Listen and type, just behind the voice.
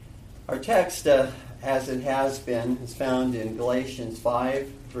Our text, as it has been, is found in Galatians 5,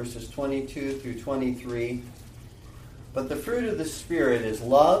 verses 22 through 23. But the fruit of the Spirit is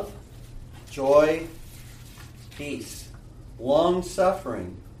love, joy, peace,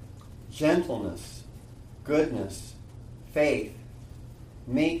 long-suffering, gentleness, goodness, faith,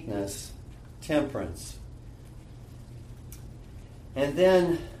 meekness, temperance. And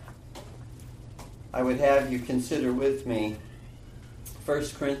then I would have you consider with me 1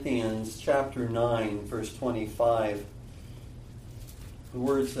 Corinthians chapter 9, verse 25. The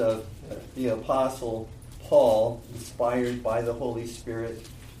words of the Apostle Paul, inspired by the Holy Spirit.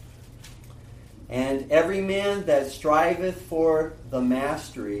 And every man that striveth for the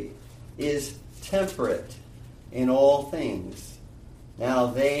mastery is temperate in all things. Now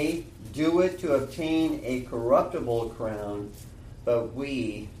they do it to obtain a corruptible crown, but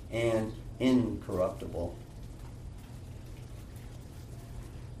we an incorruptible.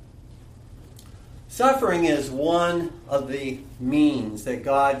 Suffering is one of the means that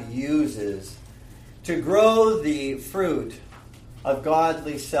God uses to grow the fruit of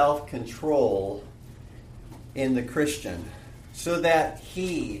godly self-control in the Christian, so that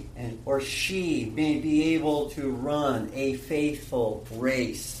he or she may be able to run a faithful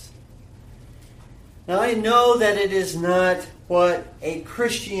race. Now I know that it is not what a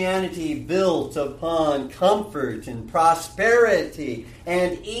Christianity built upon comfort and prosperity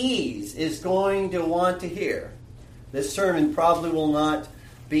and ease is going to want to hear. This sermon probably will not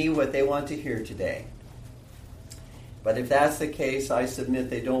be what they want to hear today. But if that's the case, I submit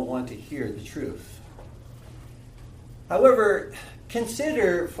they don't want to hear the truth. However,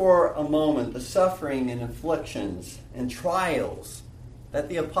 consider for a moment the suffering and afflictions and trials that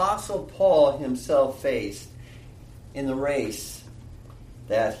the Apostle Paul himself faced in the race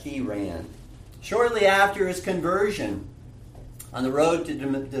that he ran. Shortly after his conversion, on the road to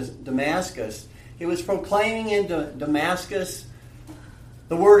Damascus, he was proclaiming in Damascus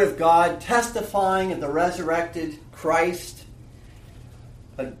the Word of God, testifying of the resurrected Christ.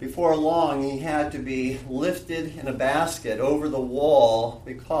 But before long, he had to be lifted in a basket over the wall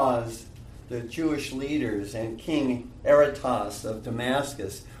because the Jewish leaders and King Aretas of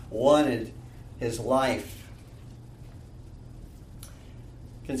Damascus wanted his life.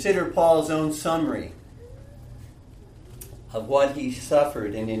 Consider Paul's own summary of what he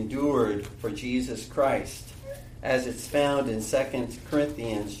suffered and endured for Jesus Christ, as it's found in 2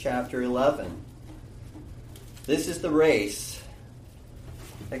 Corinthians chapter 11. This is the race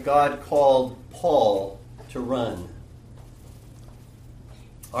that God called Paul to run.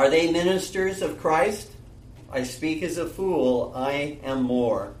 Are they ministers of Christ? I speak as a fool, I am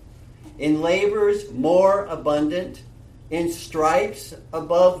more. In labors more abundant, in stripes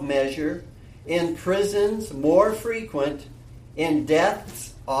above measure, in prisons more frequent, in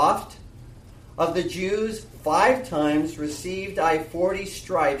deaths oft. Of the Jews 5 times received I 40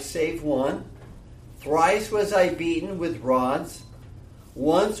 stripes save one. Thrice was I beaten with rods.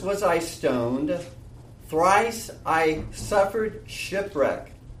 Once was I stoned. Thrice I suffered shipwreck.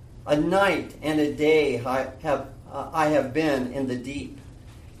 A night and a day I have been in the deep,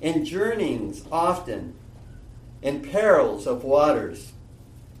 in journeyings often, in perils of waters,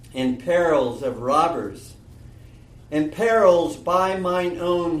 in perils of robbers, in perils by mine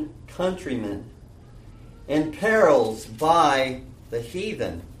own countrymen, in perils by the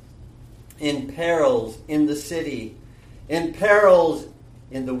heathen, in perils in the city, in perils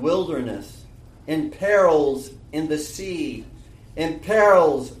in the wilderness, in perils in the sea, in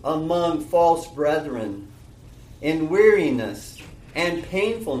perils among false brethren, in weariness and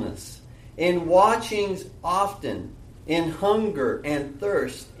painfulness, in watchings often, in hunger and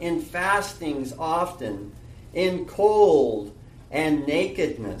thirst, in fastings often, in cold and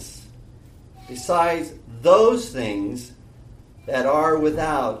nakedness, besides those things that are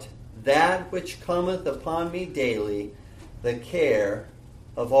without, that which cometh upon me daily, the care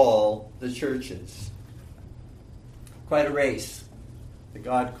of all the churches. Quite a race that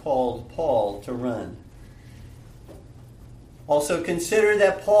God called Paul to run. Also consider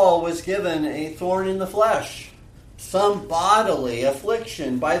that Paul was given a thorn in the flesh, some bodily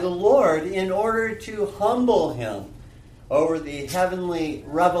affliction by the Lord in order to humble him over the heavenly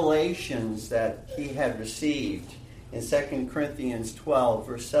revelations that he had received in 2 Corinthians 12,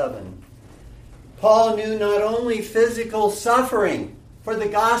 verse 7. Paul knew not only physical suffering for the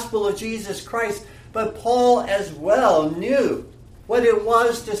gospel of Jesus Christ, but Paul as well knew what it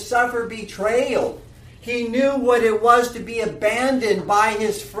was to suffer betrayal. He knew what it was to be abandoned by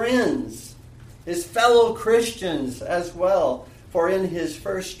his friends, his fellow Christians as well. For in his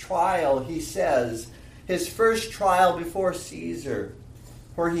first trial, he says, his first trial before Caesar,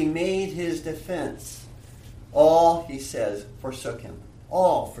 where he made his defense, all, he says, forsook him.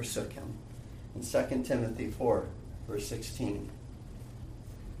 All forsook him. In 2 Timothy 4, verse 16.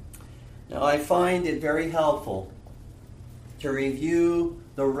 Now, I find it very helpful to review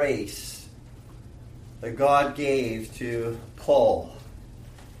the race that God gave to Paul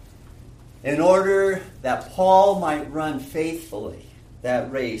in order that Paul might run faithfully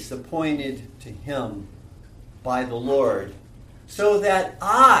that race appointed to him by the Lord, so that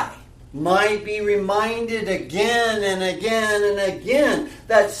I might be reminded again and again and again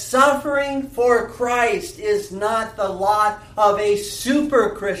that suffering for Christ is not the lot of a super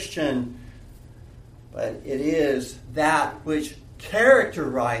Christian, but it is that which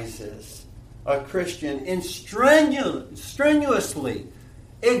characterizes a Christian in strenuously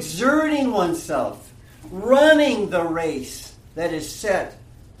exerting oneself, running the race that is set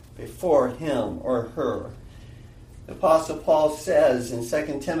before him or her. The Apostle Paul says in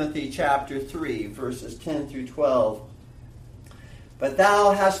 2 Timothy chapter 3, verses 10 through 12, "But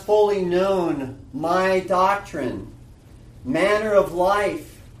thou hast fully known my doctrine, manner of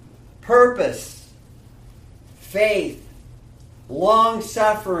life, purpose, faith,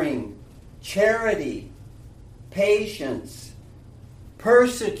 long-suffering, charity, patience,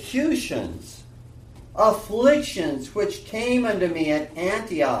 persecutions, afflictions which came unto me at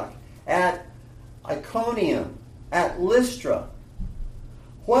Antioch, at Iconium, at Lystra.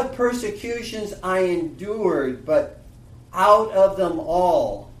 What persecutions I endured, but out of them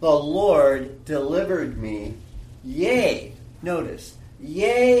all the Lord delivered me. Yea," notice,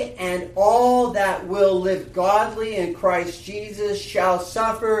 "yea, and all that will live godly in Christ Jesus shall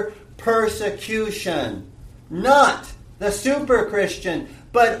suffer persecution." Not the super Christian,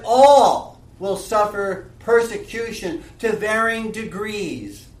 but all will suffer persecution to varying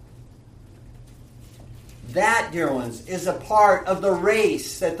degrees. That, dear ones, is a part of the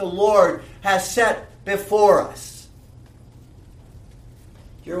race that the Lord has set before us.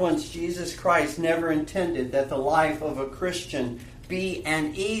 Dear ones, Jesus Christ never intended that the life of a Christian be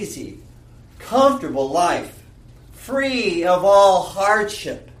an easy, comfortable life, free of all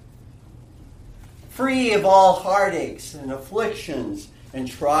hardship, free of all heartaches and afflictions and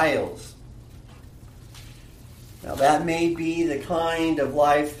trials. Now, that may be the kind of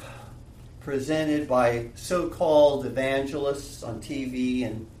life presented by so-called evangelists on TV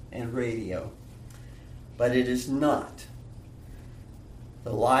and radio. But it is not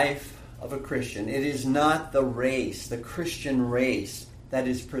the life of a Christian. It is not the race, the Christian race, that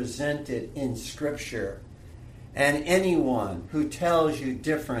is presented in Scripture. And anyone who tells you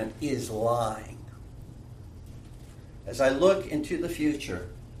different is lying. As I look into the future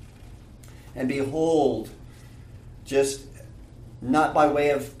and behold, just not by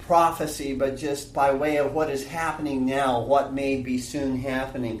way of prophecy, but just by way of what is happening now, what may be soon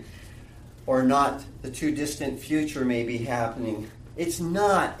happening, or not the too distant future may be happening. It's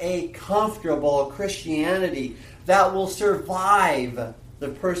not a comfortable Christianity that will survive the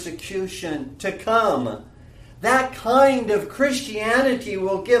persecution to come. That kind of Christianity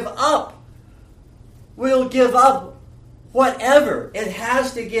will give up whatever it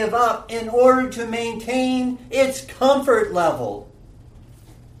has to give up in order to maintain its comfort level.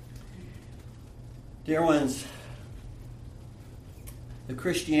 Dear ones, the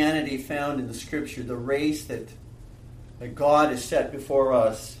Christianity found in the Scripture, the race that God has set before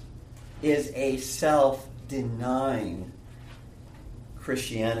us, is a self-denying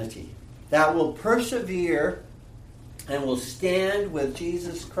Christianity that will persevere and will stand with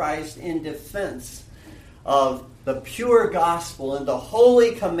Jesus Christ in defense of the pure gospel and the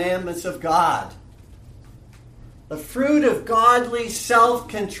holy commandments of God. The fruit of godly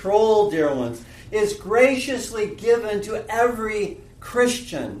self-control, dear ones, is graciously given to every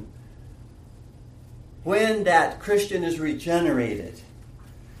Christian when that Christian is regenerated.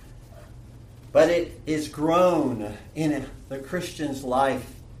 But it is grown in the Christian's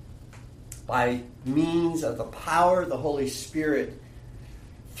life by means of the power of the Holy Spirit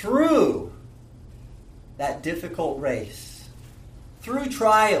through that difficult race, through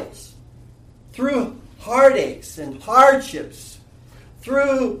trials, through heartaches and hardships,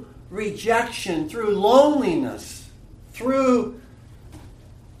 through rejection, through loneliness, through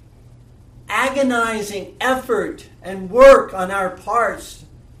agonizing effort and work on our parts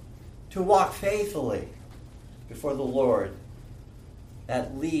to walk faithfully before the Lord.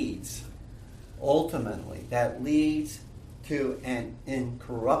 That leads to an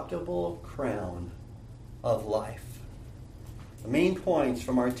incorruptible crown of life. The main points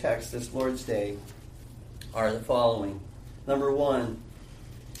from our text this Lord's Day are the following. Number one,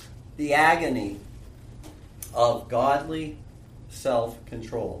 the agony of godly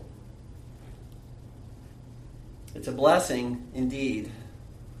self-control. It's a blessing indeed.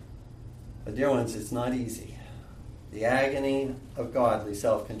 But dear ones, it's not easy. The agony of godly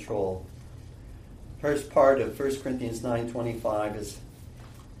self-control. First part of 1 Corinthians 9:25 is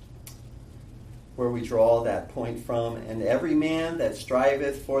where we draw that point from. And every man that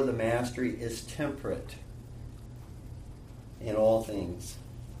striveth for the mastery is temperate in all things.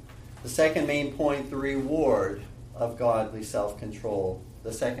 The second main point, the reward of godly self-control.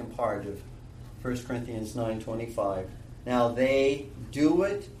 The second part of 1 Corinthians 9:25. Now they do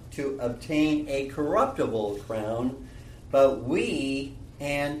it to obtain a corruptible crown, but we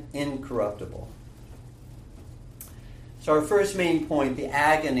an incorruptible. So our first main point, the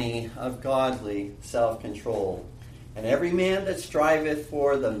agony of godly self-control. And every man that striveth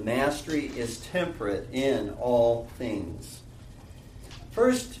for the mastery is temperate in all things.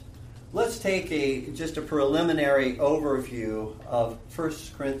 First, let's take just a preliminary overview of 1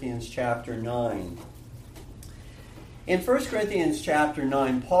 Corinthians chapter 9. In 1 Corinthians chapter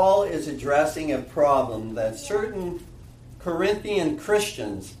 9, Paul is addressing a problem that certain Corinthian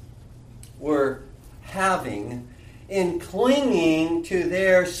Christians were having in clinging to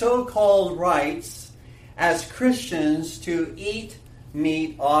their so-called rights as Christians to eat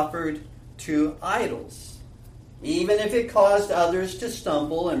meat offered to idols, even if it caused others to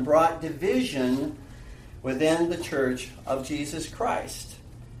stumble and brought division within the church of Jesus Christ.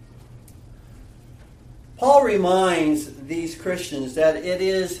 Paul reminds these Christians that it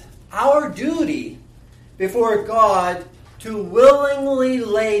is our duty before God to willingly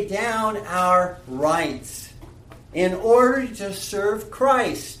lay down our rights in order to serve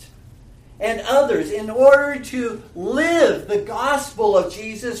Christ and others, in order to live the gospel of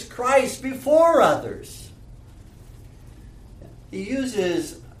Jesus Christ before others. He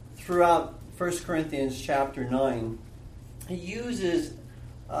uses, throughout 1 Corinthians chapter 9, he uses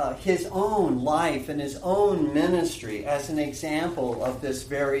his own life and his own ministry as an example of this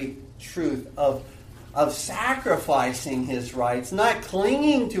very truth of sacrificing his rights, not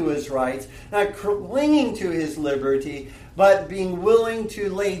clinging to his rights, not clinging to his liberty, but being willing to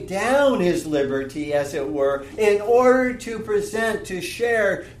lay down his liberty, as it were, in order to present, to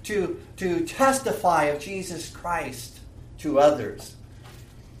share, to testify of Jesus Christ to others.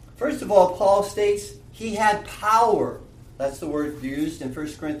 First of all, Paul states he had power. That's the word used in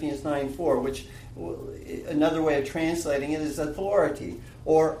 1 Corinthians 9:4, which another way of translating it is authority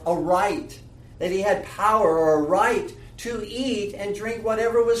or a right. That he had power or a right to eat and drink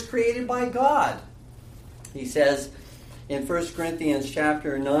whatever was created by God. He says in 1 Corinthians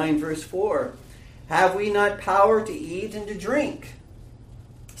chapter 9, verse 4, have we not power to eat and to drink?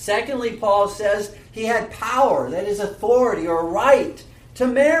 Secondly, Paul says he had power, that is authority or right, to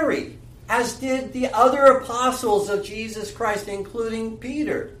marry, as did the other apostles of Jesus Christ, including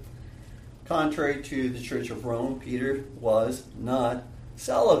Peter. Contrary to the Church of Rome, Peter was not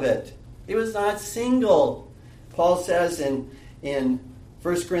celibate. He was not single. Paul says in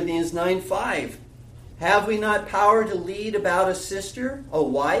 1 Corinthians 9:5, have we not power to lead about a sister, a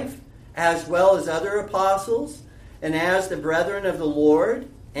wife, as well as other apostles, and as the brethren of the Lord,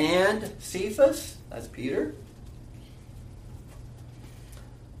 and Cephas, that's Peter?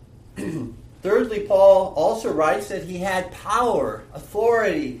 Thirdly, Paul also writes that he had power,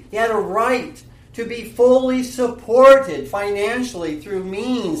 authority, he had a right to be fully supported financially through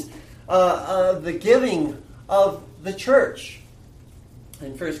means of the giving of the church.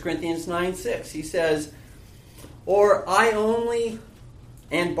 In 1 Corinthians 9:6, he says, or I only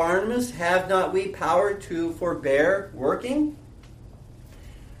and Barnabas, have not we power to forbear working?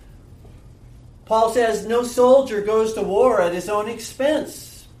 Paul says no soldier goes to war at his own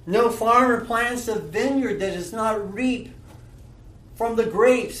expense. No farmer plants a vineyard that does not reap from the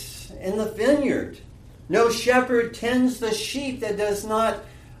grapes in the vineyard. No shepherd tends the sheep that does not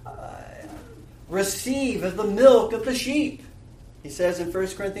receive of the milk of the sheep. He says in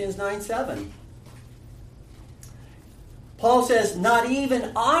 1 Corinthians 9:7. Paul says, not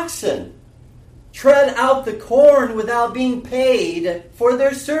even oxen tread out the corn without being paid for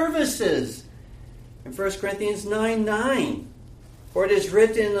their services. In 1 Corinthians 9:9. For it is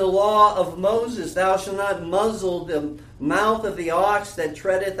written in the law of Moses, thou shalt not muzzle the mouth of the ox that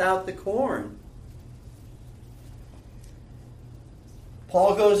treadeth out the corn.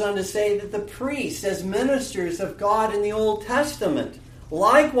 Paul goes on to say that the priests, as ministers of God in the Old Testament,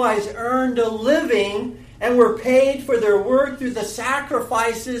 likewise earned a living and were paid for their work through the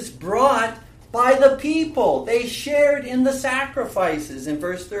sacrifices brought by the people. They shared in the sacrifices in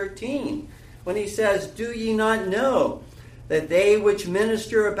verse 13, when he says, do ye not know that they which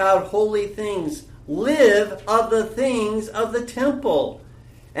minister about holy things live of the things of the temple.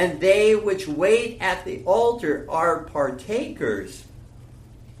 And they which wait at the altar are partakers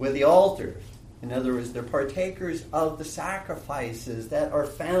with the altar. In other words, they're partakers of the sacrifices that are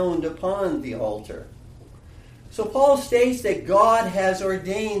found upon the altar. So Paul states that God has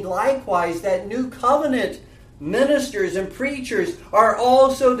ordained likewise that new covenant ministers and preachers are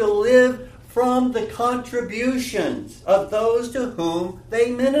also to live from the contributions of those to whom they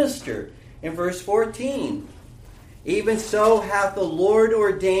minister. In verse 14, even so hath the Lord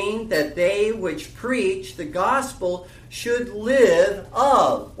ordained that they which preach the gospel should live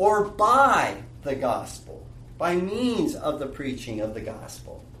of or by the gospel, by means of the preaching of the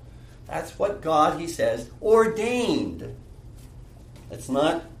gospel. That's what God, he says, ordained. It's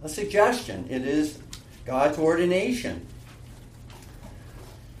not a suggestion. It is God's ordination.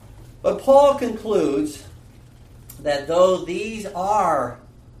 But Paul concludes that though these are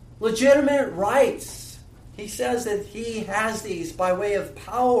legitimate rights, he says that he has these by way of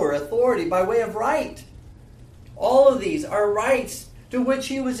power, authority, by way of right. All of these are rights to which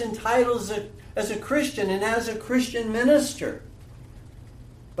he was entitled as a Christian and as a Christian minister.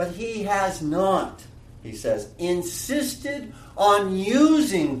 But he has not, he says, insisted on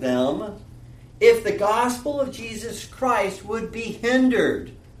using them if the gospel of Jesus Christ would be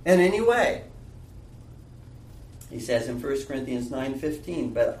hindered in any way. He says in 1 Corinthians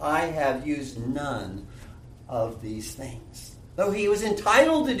 9:15, but I have used none of these things. Though he was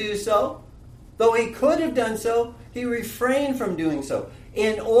entitled to do so, though he could have done so, he refrained from doing so,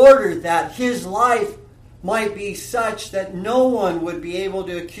 in order that his life might be such that no one would be able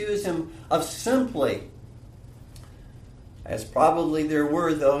to accuse him of simply, as probably there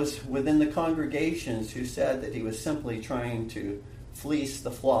were those within the congregations who said that he was simply trying to fleece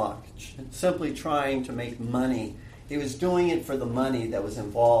the flock, simply trying to make money. He was doing it for the money that was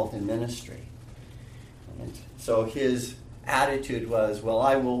involved in ministry. And so his attitude was, well,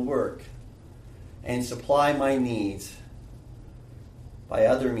 I will work and supply my needs by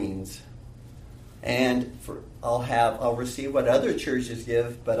other means. And I'll receive what other churches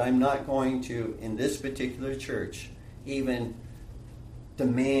give, but I'm not going to, in this particular church, even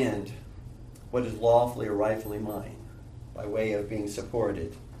demand what is lawfully or rightfully mine by way of being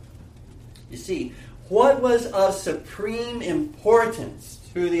supported. You see, what was of supreme importance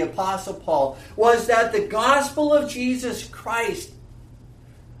to the Apostle Paul was that the gospel of Jesus Christ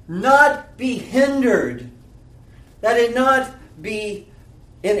not be hindered, that it not be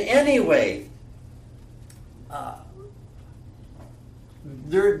in any way,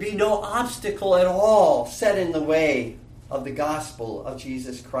 there be no obstacle at all set in the way of the gospel of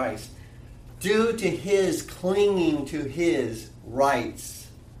Jesus Christ due to his clinging to his rights.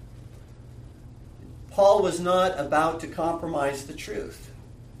 Paul was not about to compromise the truth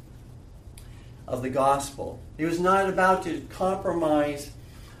of the gospel. He was not about to compromise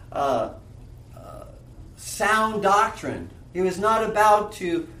sound doctrine. He was not about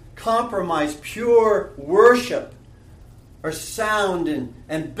to compromise pure worship or sound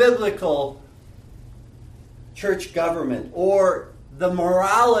and biblical church government or the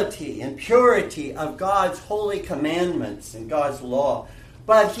morality and purity of God's holy commandments and God's law.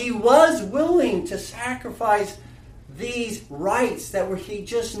 But he was willing to sacrifice these rights that he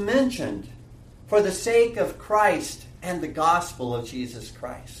just mentioned for the sake of Christ and the gospel of Jesus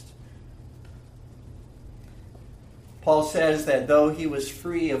Christ. Paul says that though he was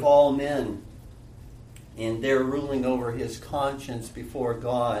free of all men and their ruling over his conscience before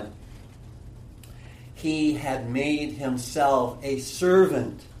God, he had made himself a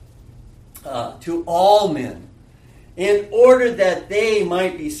servant to all men in order that they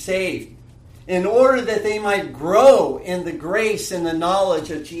might be saved, in order that they might grow in the grace and the knowledge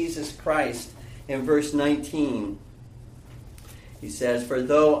of Jesus Christ. In verse 19, he says, for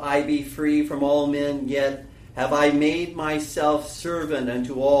though I be free from all men, yet have I made myself servant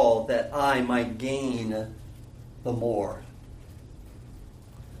unto all, that I might gain the more.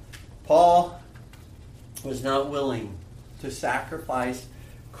 Paul was not willing to sacrifice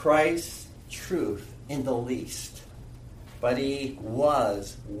Christ's truth in the least, but he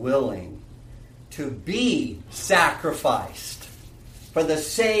was willing to be sacrificed for the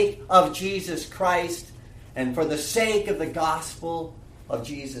sake of Jesus Christ and for the sake of the gospel of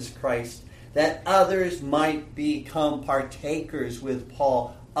Jesus Christ, that others might become partakers with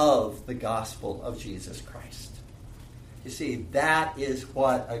Paul of the gospel of Jesus Christ. You see, that is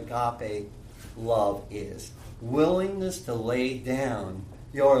what agape love is. Willingness to lay down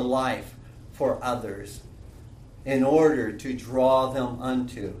your life for others in order to draw them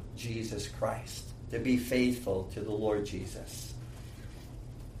unto Jesus Christ, to be faithful to the Lord Jesus.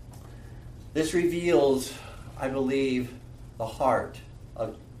 This reveals, I believe, the heart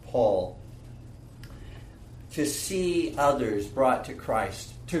of Paul. To see others brought to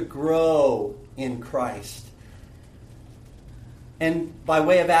Christ, to grow in Christ. And by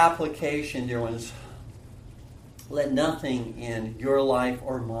way of application, dear ones, let nothing in your life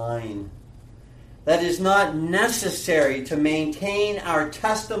or mine that is not necessary to maintain our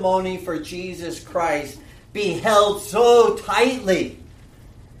testimony for Jesus Christ be held so tightly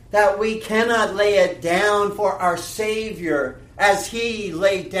that we cannot lay it down for our Savior as He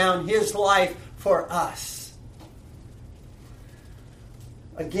laid down His life for us.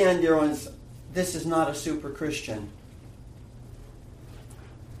 Again, dear ones, this is not a super Christian.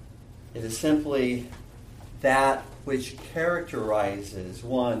 It is simply that which characterizes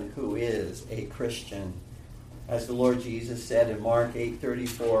one who is a Christian. As the Lord Jesus said in Mark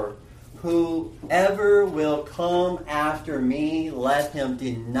 8:34, "Whoever will come after me, let him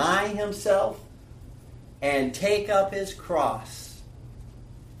deny himself and take up his cross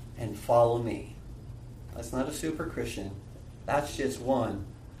and follow me." That's not a super Christian. That's just one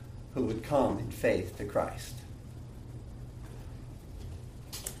who would come in faith to Christ.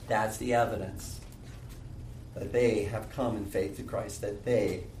 That's the evidence that they have come in faith to Christ, that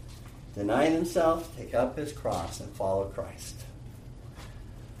they deny themselves, take up his cross, and follow Christ.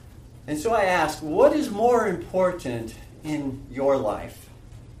 And so I ask, what is more important in your life?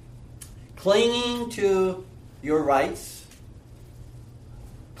 Clinging to your rights?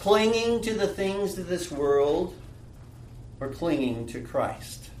 Clinging to the things of this world? Or clinging to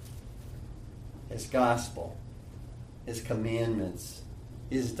Christ? His gospel, His commandments,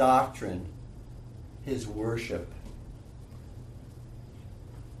 His doctrine, His worship.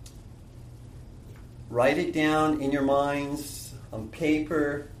 Write it down in your minds, on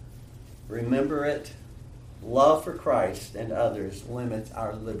paper. Remember it. Love for Christ and others limits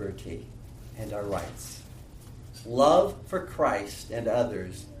our liberty and our rights. Love for Christ and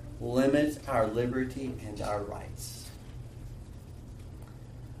others limits our liberty and our rights.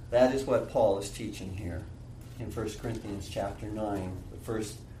 That is what Paul is teaching here in 1 Corinthians chapter 9, the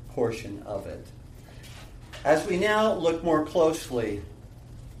first portion of it. As we now look more closely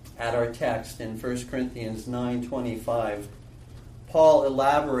at our text in 1 Corinthians 9:25, Paul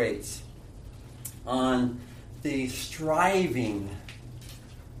elaborates on the striving.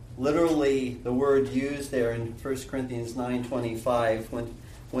 Literally, the word used there in 1 Corinthians 9:25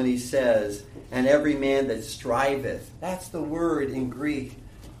 when he says, "And every man that striveth," that's the word in Greek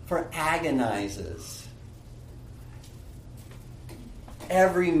for agonizes.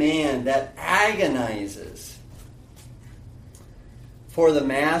 Every man that agonizes for the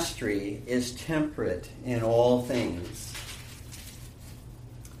mastery is temperate in all things.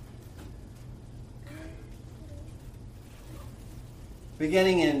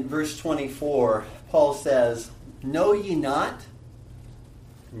 Beginning in verse 24, Paul says, "Know ye not?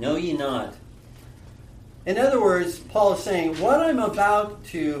 Know ye not?" In other words, Paul is saying, what I'm about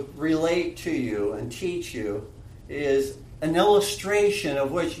to relate to you and teach you is an illustration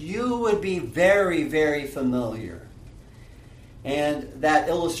of which you would be very, very familiar. And that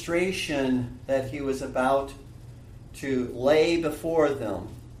illustration that he was about to lay before them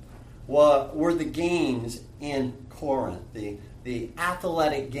were the games in Corinth, the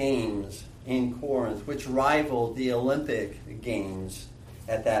athletic games in Corinth, which rivaled the Olympic Games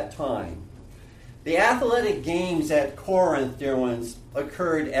at that time. The athletic games at Corinth, dear ones,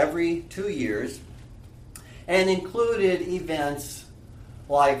 occurred every 2 years and included events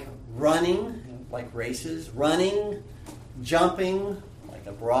like running, like races, running, jumping, like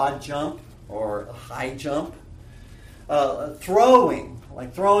a broad jump or a high jump, throwing,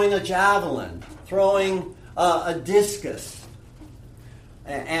 like throwing a javelin, throwing a discus,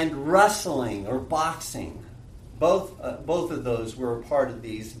 and wrestling or boxing. Both of those were a part of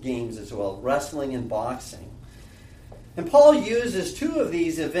these games as well, wrestling and boxing. And Paul uses two of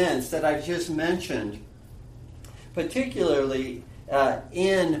these events that I've just mentioned, particularly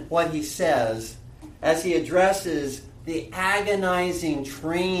in what he says as he addresses the agonizing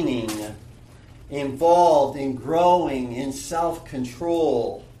training involved in growing in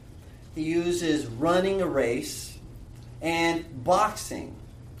self-control. He uses running a race and boxing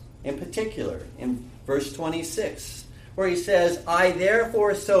in particular in verse 26, where he says, "I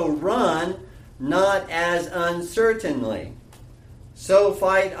therefore so run, not as uncertainly. So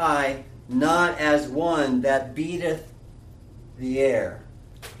fight I, not as one that beateth the air."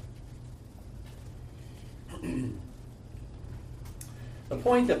 The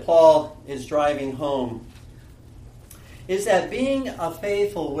point that Paul is driving home is that being a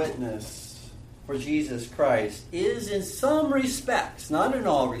faithful witness for Jesus Christ is in some respects, not in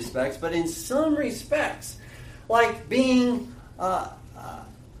all respects, but in some respects, like being an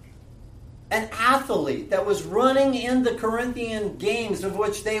athlete that was running in the Corinthian games, of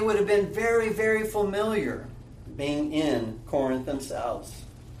which they would have been very, very familiar, being in Corinth themselves.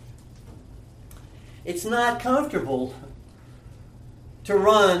 It's not comfortable to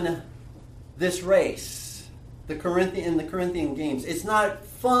run this race, in the Corinthian games. It's not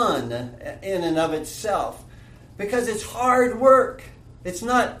fun in and of itself because it's hard work. It's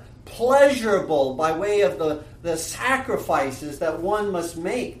not pleasurable by way of the sacrifices that one must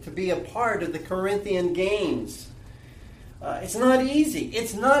make to be a part of the Corinthian games. It's not easy.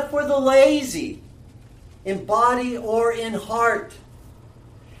 It's not for the lazy, in body or in heart.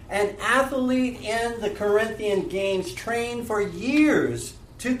 An athlete in the Corinthian games trained for years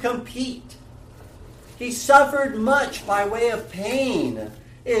to compete. He suffered much by way of pain,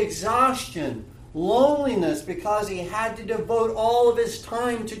 exhaustion, loneliness, because he had to devote all of his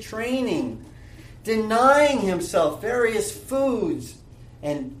time to training, denying himself various foods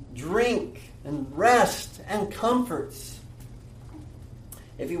and drink and rest and comforts.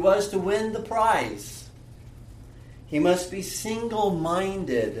 If he was to win the prize, he must be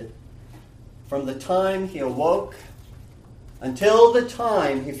single-minded from the time he awoke until the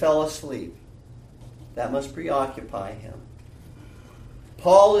time he fell asleep. That must preoccupy him.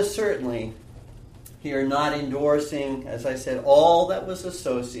 Paul is certainly here not endorsing, as I said, all that was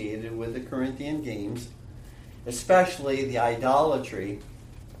associated with the Corinthian games, especially the idolatry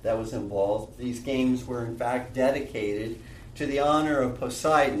that was involved. These games were in fact dedicated to the honor of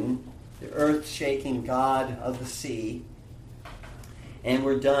Poseidon, the earth-shaking god of the sea, and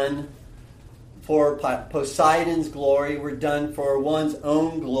were done for Poseidon's glory, were done for one's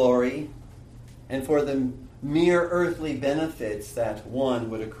own glory, and for the mere earthly benefits that one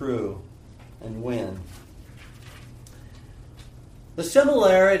would accrue and win. The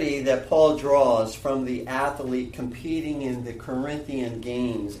similarity that Paul draws from the athlete competing in the Corinthian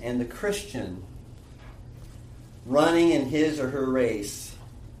games and the Christian running in his or her race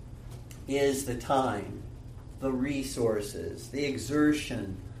is the time, the resources, the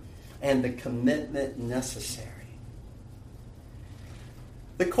exertion, and the commitment necessary.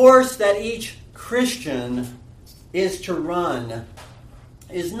 The course that each Christian is to run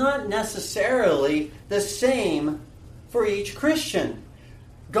is not necessarily the same for each Christian.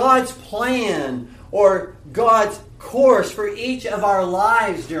 God's plan or God's course for each of our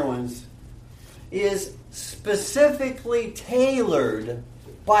lives, dear ones, is specifically tailored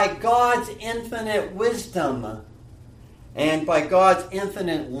by God's infinite wisdom and by God's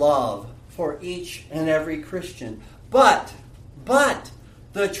infinite love for each and every Christian. But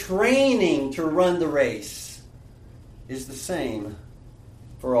the training to run the race is the same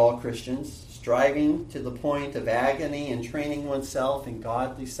for all Christians, striving to the point of agony and training oneself in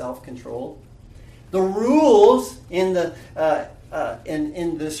godly self-control. The rules in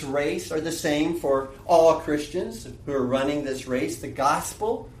this race are the same for all Christians who are running this race. The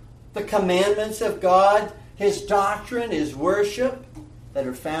gospel, the commandments of God, His doctrine, His worship that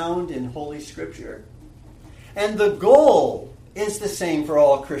are found in Holy Scripture. And the goal is the same for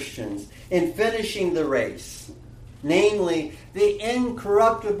all Christians in finishing the race, namely the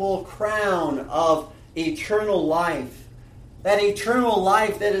incorruptible crown of eternal life. That eternal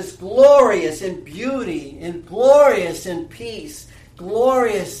life that is glorious in beauty, and glorious in peace,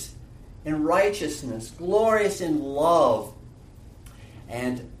 glorious in righteousness, glorious in love,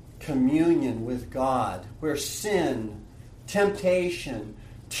 and communion with God, where sin, temptation,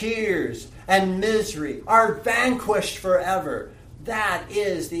 tears, and misery are vanquished forever. That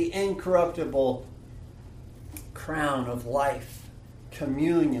is the incorruptible crown of life,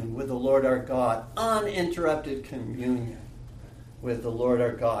 communion with the Lord our God, uninterrupted communion with the Lord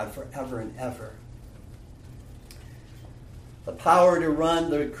our God forever and ever. The power to run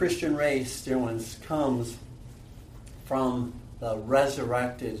the Christian race, dear ones, comes from the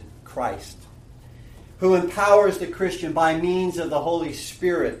resurrected Christ, who empowers the Christian by means of the Holy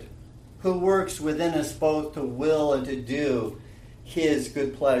Spirit, who works within us both to will and to do His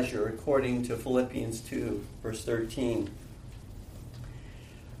good pleasure, according to Philippians 2, verse 13.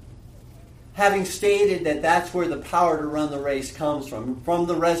 Having stated that that's where the power to run the race comes from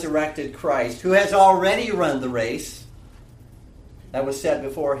the resurrected Christ, who has already run the race that was set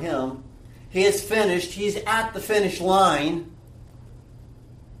before Him. He is finished. He's at the finish line.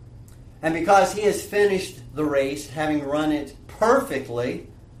 And because He has finished the race, having run it perfectly,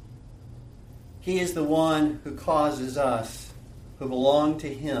 He is the one who causes us, who belong to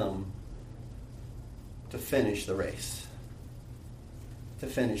Him, to finish the race. To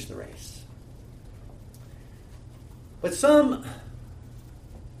finish the race. But some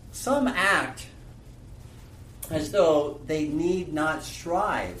act as though they need not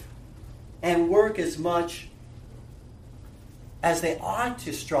strive and work as much as they ought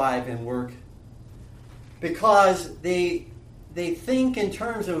to strive and work, because they think in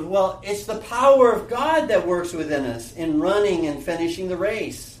terms of, well, it's the power of God that works within us in running and finishing the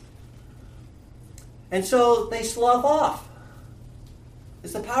race. And so they slough off.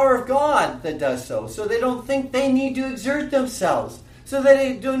 It's the power of God that does so. So they don't think they need to exert themselves. So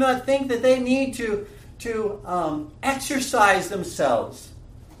they do not think that they need to exercise themselves,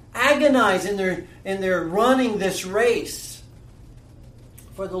 agonize in their running this race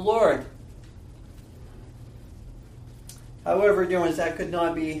for the Lord. However, dear ones, that could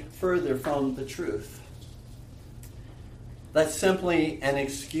not be further from the truth. That's simply an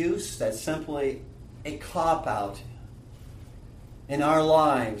excuse. That's simply a cop-out in our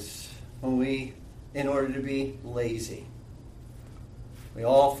lives in order to be lazy. We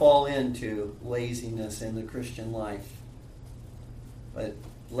all fall into laziness in the Christian life. But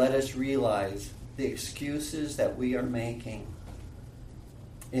let us realize the excuses that we are making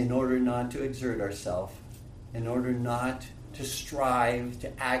in order not to exert ourselves, in order not to strive,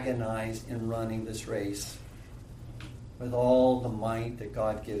 to agonize in running this race with all the might that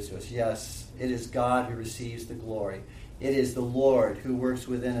God gives to us. Yes, it is God who receives the glory. It is the Lord who works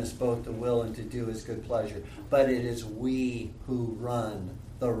within us both to will and to do His good pleasure. But it is we who run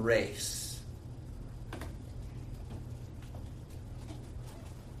the race.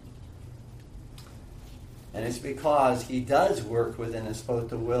 And it's because He does work within us both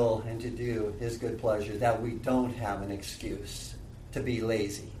to will and to do His good pleasure that we don't have an excuse to be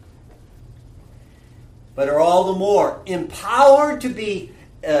lazy, but are all the more empowered to be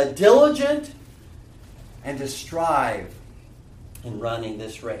diligent and to strive in running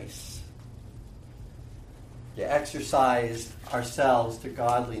this race. To exercise ourselves to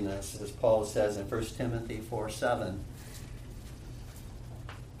godliness, as Paul says in 1 Timothy 4:7.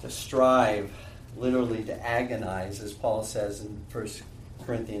 To strive, literally to agonize, as Paul says in 1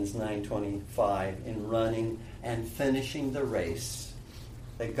 Corinthians 9:25, in running and finishing the race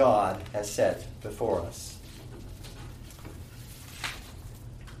that God has set before us.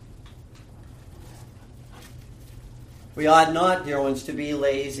 We ought not, dear ones, to be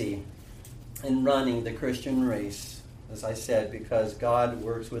lazy in running the Christian race, as I said, because God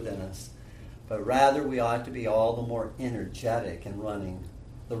works within us. But rather we ought to be all the more energetic in running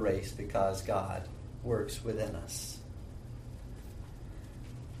the race because God works within us.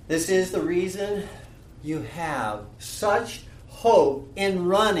 This is the reason you have such hope in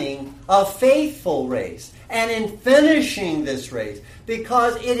running a faithful race and in finishing this race,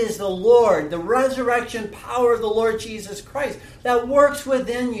 because it is the Lord, the resurrection power of the Lord Jesus Christ, that works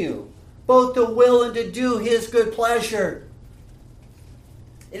within you, both to will and to do His good pleasure.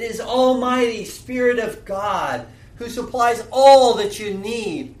 It is Almighty Spirit of God who supplies all that you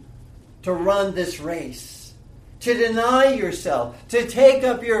need to run this race, to deny yourself, to take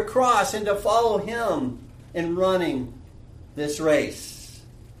up your cross and to follow Him in running this race.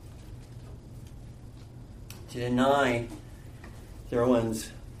 To deny, dear ones,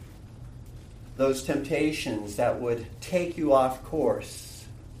 those temptations that would take you off course.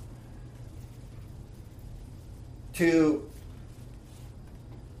 To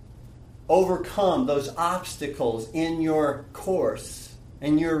overcome those obstacles in your course,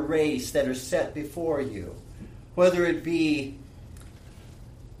 in your race that are set before you. Whether it be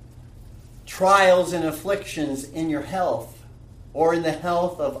trials and afflictions in your health, or in the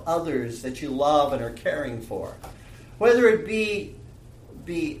health of others that you love and are caring for. Whether it be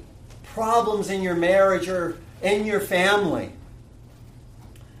problems in your marriage or in your family.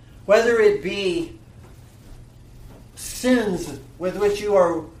 Whether it be sins with which you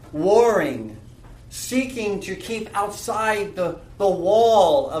are warring, seeking to keep outside the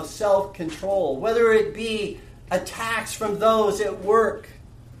wall of self-control. Whether it be attacks from those at work,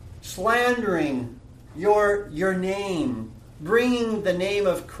 slandering your name, bringing the name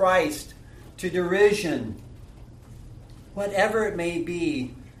of Christ to derision. Whatever it may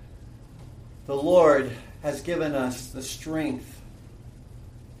be, the Lord has given us the strength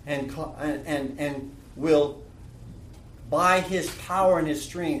and will, by His power and His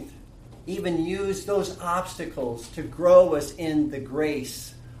strength, even use those obstacles to grow us in the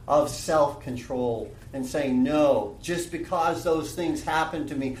grace of self-control and saying, no, just because those things happen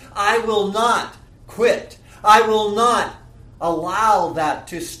to me, I will not quit. I will not allow that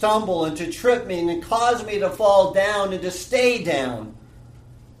to stumble and to trip me and cause me to fall down and to stay down.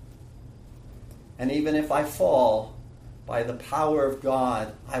 And even if I fall, by the power of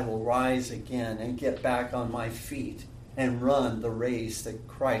God, I will rise again and get back on my feet and run the race that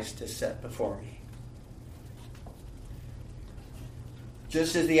Christ has set before me.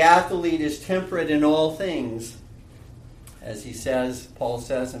 Just as the athlete is temperate in all things, as Paul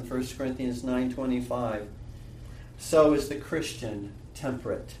says in 1 Corinthians 9:25, so is the Christian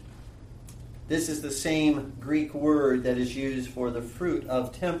temperate. This is the same Greek word that is used for the fruit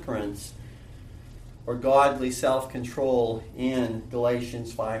of temperance or godly self-control in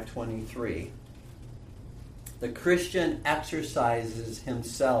Galatians 5:23. The Christian exercises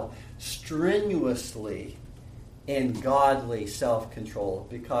himself strenuously in godly self-control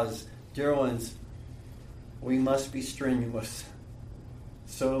because, dear ones, we must be strenuous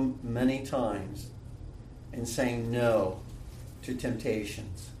so many times in saying no to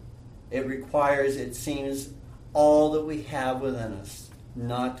temptations. It requires, it seems, all that we have within us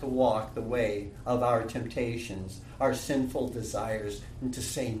not to walk the way of our temptations, our sinful desires, and to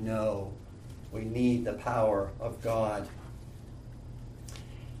say no. We need the power of God.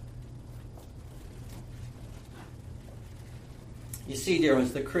 You see, dear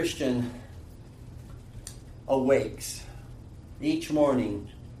ones, the Christian awakes each morning,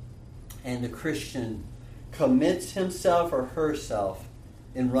 and the Christian commits himself or herself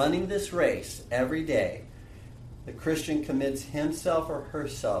in running this race every day. The Christian commits himself or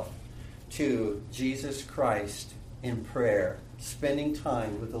herself to Jesus Christ in prayer, spending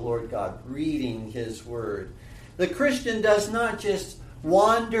time with the Lord God, reading His Word. The Christian does not just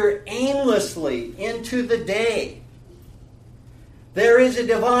wander aimlessly into the day. There is a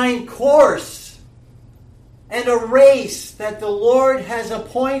divine course and a race that the Lord has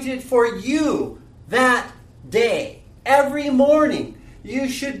appointed for you that day. Every morning, you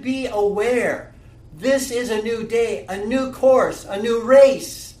should be aware this is a new day, a new course, a new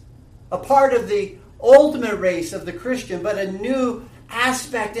race, a part of the ultimate race of the Christian, but a new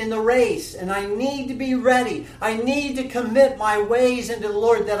aspect in the race. And I need to be ready. I need to commit my ways into the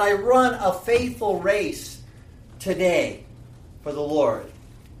Lord that I run a faithful race today for the Lord.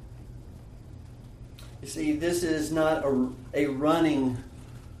 You see, this is not a running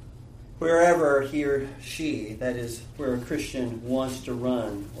wherever he or she, that is where a Christian wants to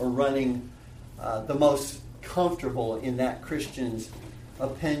run, or running the most comfortable in that Christian's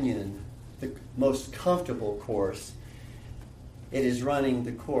opinion, the most comfortable course. It is running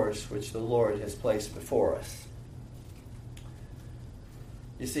the course which the Lord has placed before us.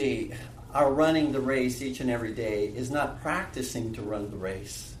 You see, our running the race each and every day is not practicing to run the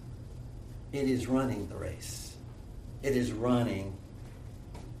race. It is running the race. It is running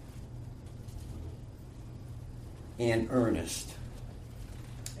in earnest.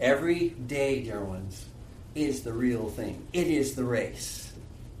 Every day, dear ones, is the real thing. It is the race.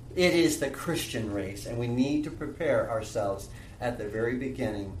 It is the Christian race, and we need to prepare ourselves at the very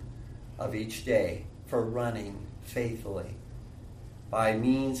beginning of each day for running faithfully by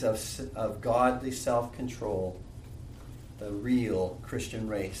means of godly self-control, the real Christian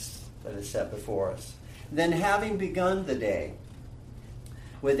race that is set before us. Then, having begun the day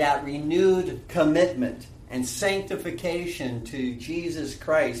with that renewed commitment and sanctification to Jesus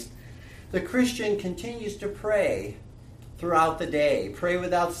Christ, the Christian continues to pray throughout the day. Pray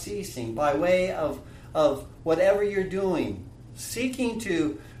without ceasing by way of whatever you're doing, seeking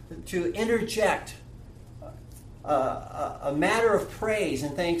to interject a matter of praise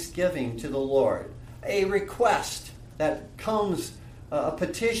and thanksgiving to the Lord, a request that comes, a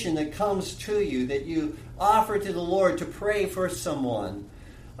petition that comes to you that you offer to the Lord to pray for someone.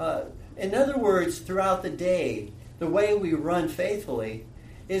 In other words, throughout the day, the way we run faithfully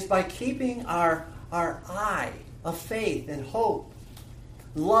is by keeping our eye of faith and hope,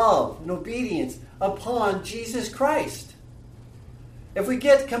 love and obedience upon Jesus Christ. If we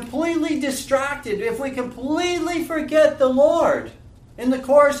get completely distracted, if we completely forget the Lord in the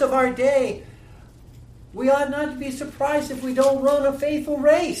course of our day, we ought not to be surprised if we don't run a faithful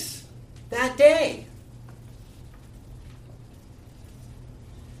race that day.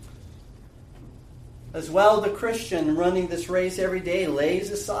 As well, the Christian running this race every day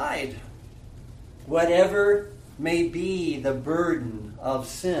lays aside whatever may be the burden of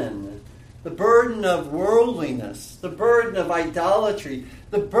sin, the burden of worldliness, the burden of idolatry,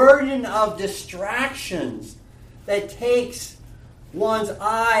 the burden of distractions that takes one's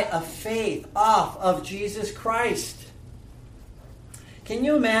eye of faith off of Jesus Christ. Can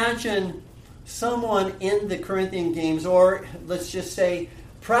you imagine someone in the Corinthian Games, or let's just say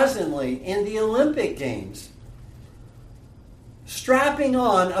presently in the Olympic Games, strapping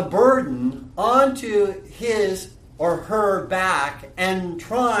on a burden onto his or her back and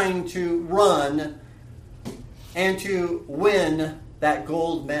trying to run and to win that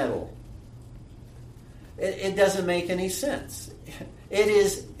gold medal? it doesn't make any sense. It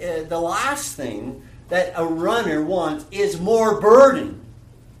is the last thing that a runner wants is more burden.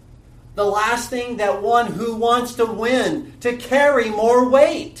 The last thing that one who wants to win to carry more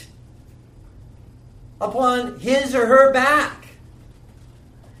weight upon his or her back.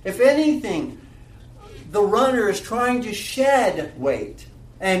 If anything, the runner is trying to shed weight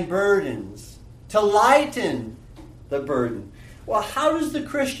and burdens, to lighten the burden. Well, how does the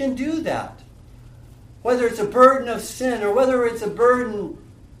Christian do that? Whether it's a burden of sin or whether it's a burden,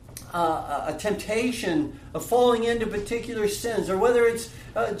 a temptation of falling into particular sins, or whether it's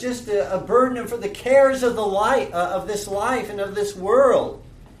just a burden for the cares of the life, of this life and of this world.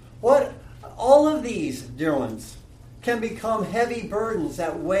 All of these, dear ones, can become heavy burdens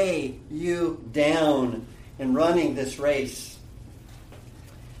that weigh you down in running this race.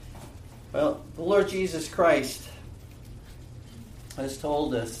 Well, the Lord Jesus Christ has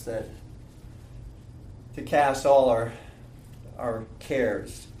told us that to cast all our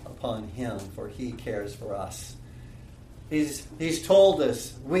cares upon Him, for He cares for us. He's told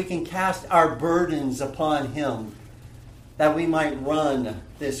us we can cast our burdens upon Him that we might run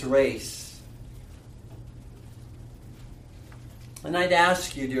this race. And I'd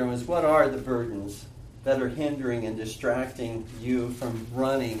ask you, dear ones, what are the burdens that are hindering and distracting you from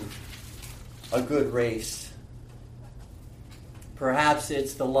running a good race? Perhaps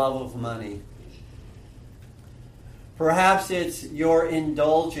it's the love of money. Perhaps it's your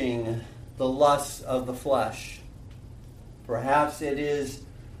indulging the lusts of the flesh. Perhaps it is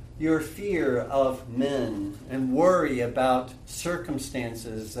your fear of men and worry about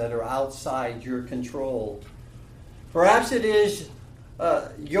circumstances that are outside your control. Perhaps it is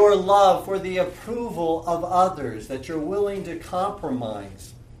your love for the approval of others, that you're willing to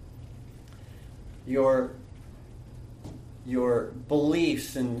compromise your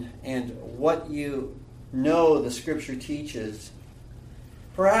beliefs and what you know the Scripture teaches.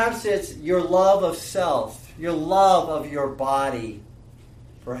 Perhaps it's your love of self, your love of your body.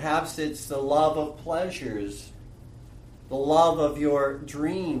 Perhaps it's the love of pleasures, the love of your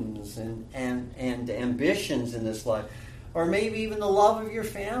dreams and ambitions in this life. Or maybe even the love of your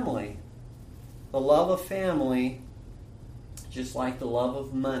family. The love of family, just like the love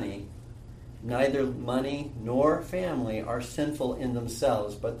of money. Neither money nor family are sinful in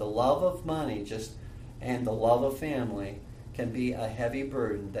themselves, but the love of money and the love of family can be a heavy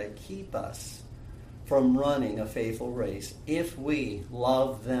burden that keep us from running a faithful race if we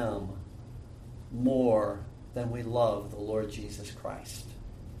love them more than we love the Lord Jesus Christ.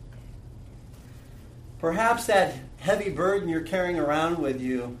 Perhaps that heavy burden you're carrying around with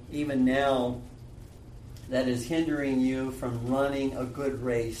you even now that is hindering you from running a good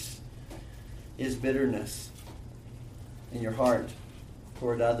race is bitterness in your heart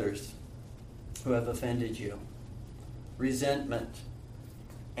toward others who have offended you. Resentment,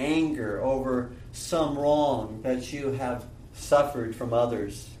 anger over some wrong that you have suffered from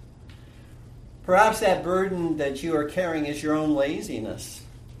others. Perhaps that burden that you are carrying is your own laziness,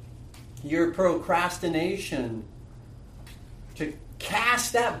 your procrastination to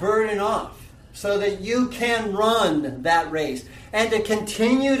cast that burden off so that you can run that race and to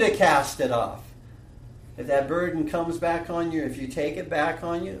continue to cast it off. If that burden comes back on you, if you take it back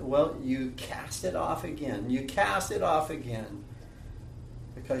on you, well, you cast it off again. You cast it off again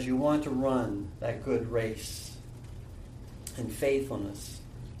because you want to run that good race in faithfulness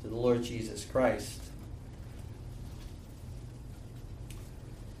to the Lord Jesus Christ.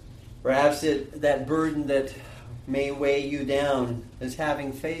 Perhaps that burden that may weigh you down is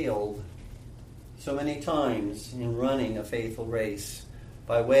having failed so many times in running a faithful race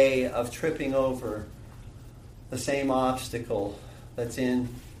by way of tripping over the same obstacle that's in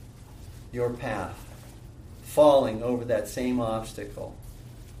your path, falling over that same obstacle.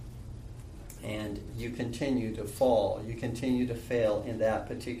 And you continue to fall, you continue to fail in that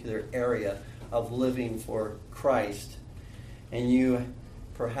particular area of living for Christ. And you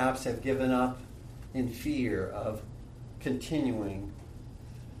perhaps have given up in fear of continuing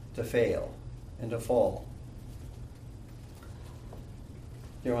to fail and to fall.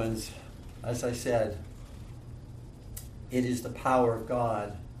 Dear ones, as I said, it is the power of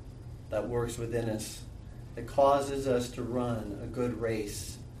God that works within us, that causes us to run a good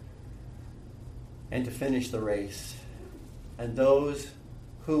race and to finish the race. And those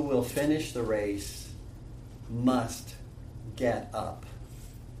who will finish the race must get up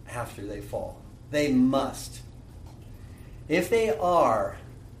after they fall. They must. If they are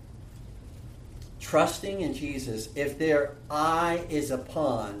trusting in Jesus, if their eye is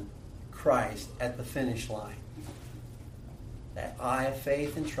upon Christ at the finish line, that eye of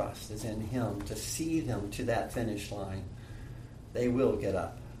faith and trust is in Him to see them to that finish line, they will get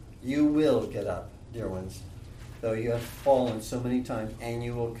up. You will get up, dear ones, though you have fallen so many times, and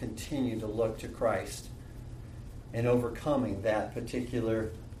you will continue to look to Christ in overcoming that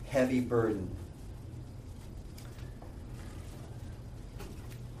particular heavy burden.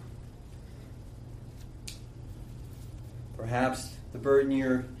 Perhaps the burden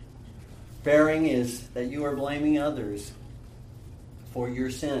you're bearing is that you are blaming others for your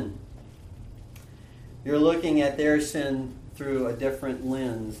sin. You're looking at their sin through a different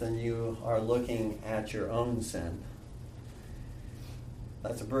lens than you are looking at your own sin.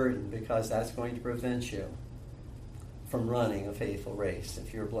 That's a burden, because that's going to prevent you from running a faithful race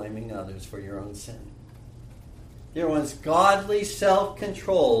if you're blaming others for your own sin. Dear ones, godly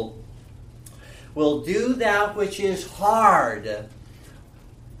self-control will do that which is hard.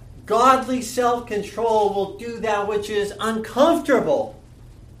 Godly self-control will do that which is uncomfortable,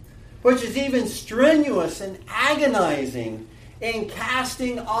 which is even strenuous and agonizing in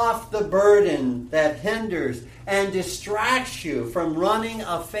casting off the burden that hinders and distracts you from running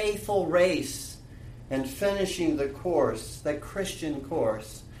a faithful race and finishing the course, the Christian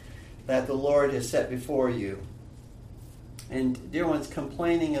course that the Lord has set before you. And dear ones,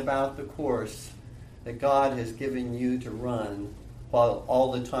 complaining about the course that God has given you to run, while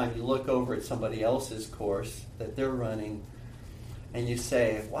all the time you look over at somebody else's course that they're running, and you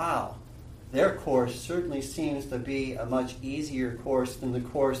say, wow, their course certainly seems to be a much easier course than the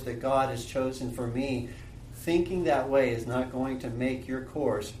course that God has chosen for me. Thinking that way is not going to make your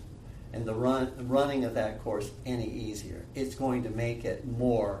course and the running of that course any easier. It's going to make it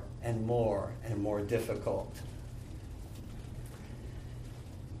more and more and more difficult.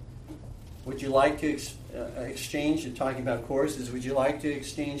 Would you like to exchange, you're talking about courses, would you like to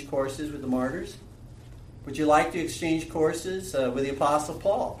exchange courses with the martyrs? Would you like to exchange courses with the Apostle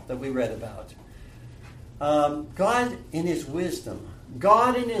Paul that we read about? God in His wisdom,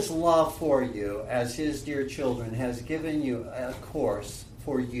 God in His love for you as His dear children has given you a course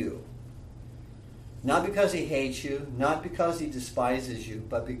for you. Not because He hates you, not because He despises you,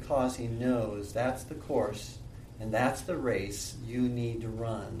 but because He knows that's the course and that's the race you need to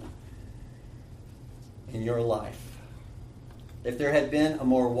run in your life. If there had been a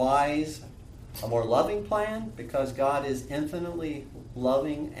more wise, a more loving plan, because God is infinitely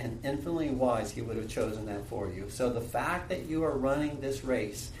loving and infinitely wise, He would have chosen that for you. So the fact that you are running this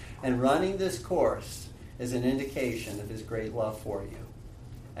race and running this course is an indication of His great love for you.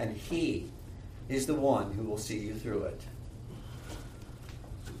 And He is the one who will see you through it.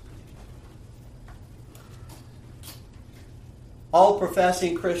 All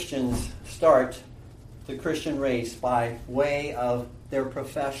professing Christians start the Christian race by way of their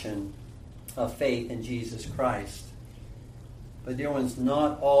profession of faith in Jesus Christ. But dear ones,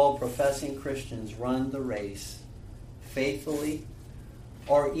 not all professing Christians run the race faithfully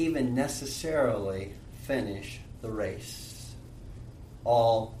or even necessarily finish the race.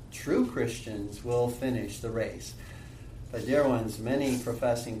 All true Christians will finish the race. But dear ones, many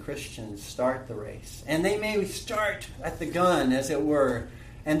professing Christians start the race. And they may start at the gun, as it were,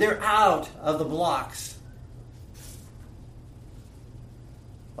 and they're out of the blocks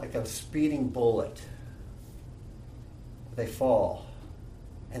like a speeding bullet. They fall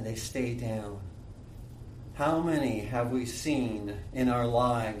and they stay down. How many have we seen in our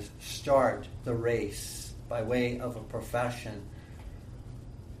lives start the race by way of a profession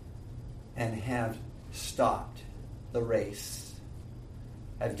and have stopped the race,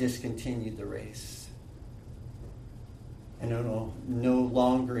 have discontinued the race, and are no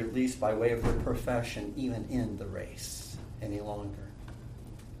longer, at least by way of their profession, even in the race any longer?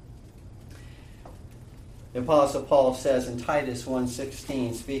 The Apostle Paul says in Titus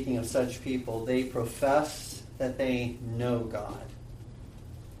 1:16, speaking of such people, they profess that they know God,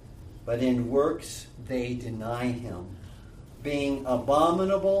 but in works they deny Him, being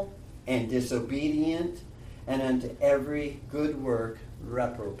abominable and disobedient, and unto every good work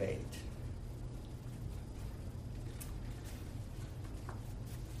reprobate.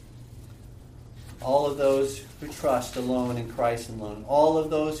 All of those who trust alone in Christ alone, all of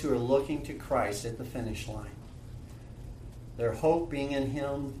those who are looking to Christ at the finish line, their hope being in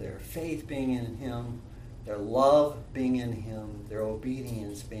Him, their faith being in Him, their love being in Him, their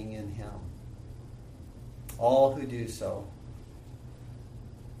obedience being in Him, all who do so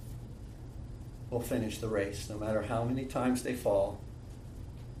will finish the race. No matter how many times they fall,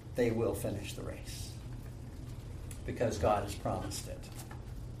 they will finish the race, because God has promised it.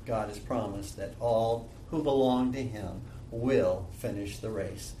 God has promised that all who belong to Him will finish the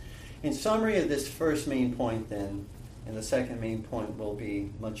race. In summary of this first main point, then, And the second main point will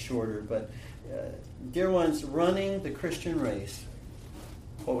be much shorter. But, dear ones, running the Christian race,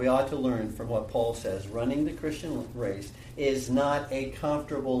 what we ought to learn from what Paul says, running the Christian race is not a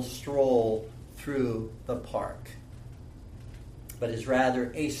comfortable stroll through the park, but is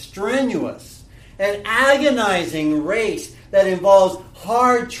rather a strenuous and agonizing race that involves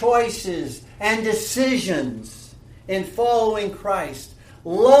hard choices and decisions in following Christ,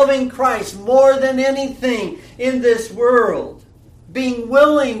 loving Christ more than anything in this world, being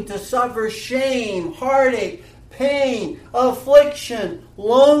willing to suffer shame, heartache, pain, affliction,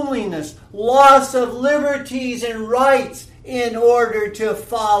 loneliness, loss of liberties and rights in order to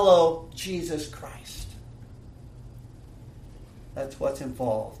follow Jesus Christ. That's what's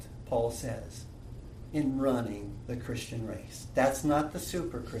involved, Paul says, in running the Christian race. That's not the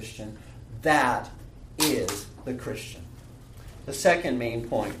super Christian. That is the Christian. The second main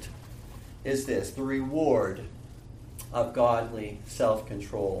point is this: the reward of godly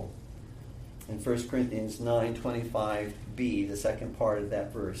self-control. In 1 Corinthians 9:25b, the second part of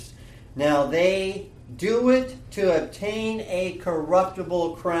that verse. Now they do it to obtain a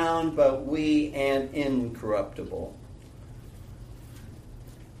corruptible crown, but we an incorruptible.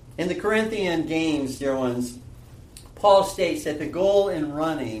 In the Corinthian games, dear ones, Paul states that the goal in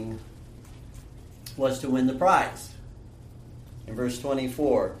running was to win the prize. In verse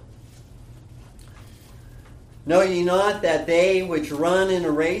 24, know ye not that they which run in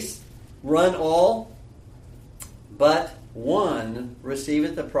a race run all, but one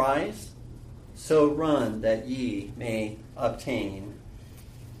receiveth the prize? So run that ye may obtain.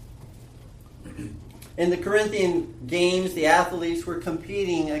 In the Corinthian games, the athletes were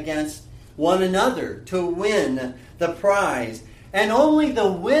competing against one another to win the prize. And only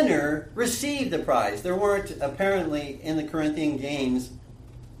the winner received the prize. There weren't, apparently, in the Corinthian games,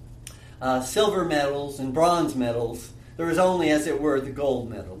 silver medals and bronze medals. There was only, as it were, the gold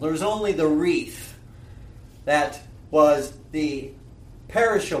medal. There was only the wreath that was the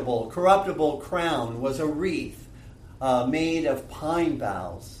perishable, corruptible crown, was a wreath made of pine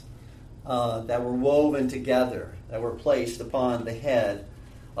boughs that were woven together, that were placed upon the head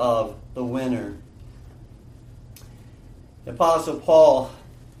of the winner. The Apostle Paul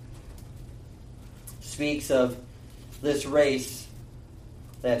speaks of this race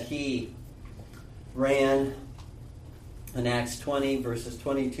that he ran in Acts 20, verses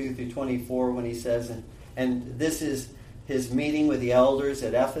 22 through 24, when he says, and this is his meeting with the elders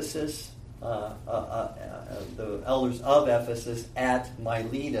at Ephesus, the elders of Ephesus at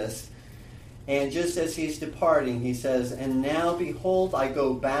Miletus. And just as he's departing, he says, and now behold, I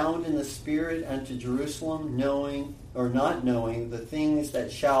go bound in the Spirit unto Jerusalem, knowing or not knowing the things that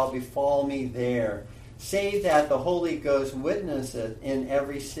shall befall me there, save that the Holy Ghost witnesseth in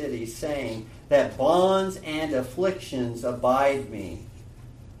every city, saying that bonds and afflictions abide me.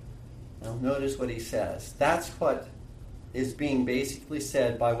 Now notice what he says. That's what is being basically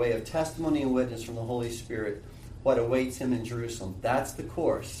said by way of testimony and witness from the Holy Spirit, what awaits him in Jerusalem. That's the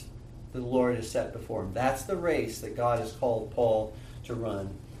course that the Lord has set before him. That's the race that God has called Paul to run.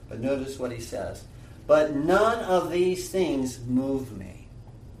 But notice what he says. But none of these things move me.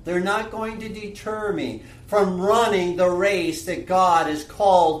 They're not going to deter me from running the race that God has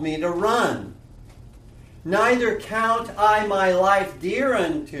called me to run. Neither count I my life dear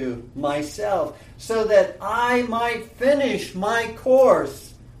unto myself, so that I might finish my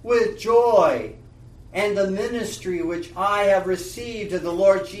course with joy and the ministry which I have received of the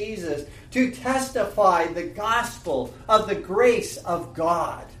Lord Jesus, to testify the gospel of the grace of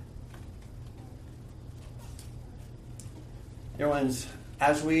God. Dear ones,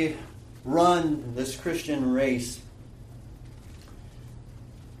 as we run this Christian race,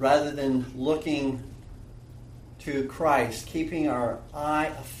 rather than looking to Christ, keeping our eye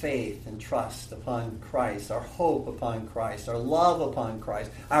of faith and trust upon Christ, our hope upon Christ, our love upon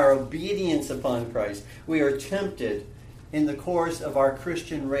Christ, our obedience upon Christ, we are tempted in the course of our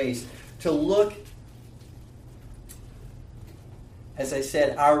Christian race to look, as I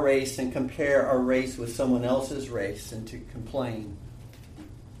said, our race and compare our race with someone else's race, and to complain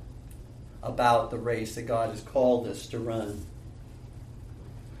about the race that God has called us to run.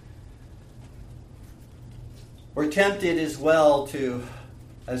 We're tempted as well to,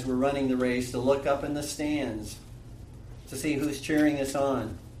 as we're running the race, to look up in the stands to see who's cheering us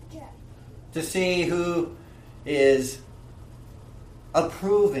on, to see who is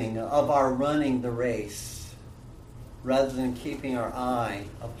approving of our running the race, rather than keeping our eye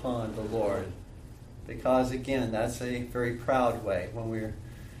upon the Lord. Because, again, that's a very proud way. When we're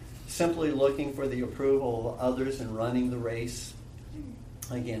simply looking for the approval of others and running the race,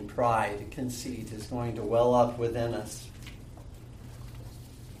 Again, pride, conceit is going to well up within us.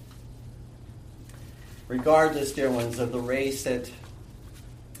 Regardless, dear ones, of the race that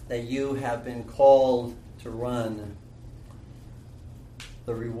you have been called to run,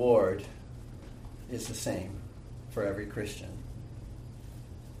 the reward is the same for every Christian.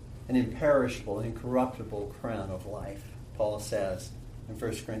 An imperishable, incorruptible crown of life, Paul says in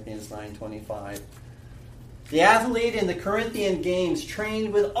 1 Corinthians 9:25. The athlete in the Corinthian games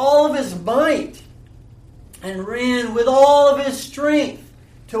trained with all of his might and ran with all of his strength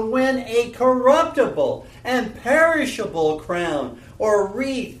to win a corruptible and perishable crown or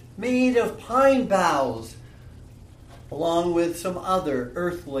wreath made of pine boughs, along with some other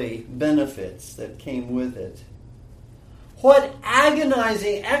earthly benefits that came with it. What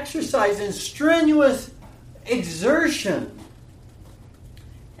agonizing exercise and strenuous exertion,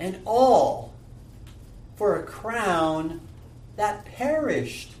 and all for a crown that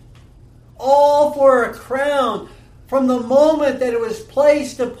perished. All for a crown from the moment that it was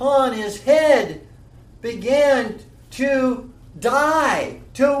placed upon his head began to die,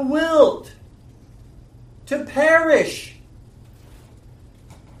 to wilt, to perish.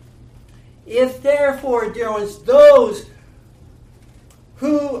 If therefore, dear ones, those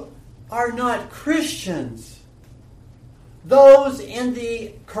who are not Christians, those in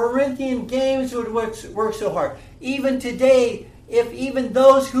the Corinthian games would work so hard. Even today, if even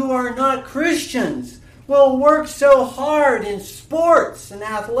those who are not Christians will work so hard in sports and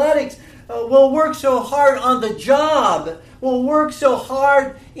athletics, will work so hard on the job, will work so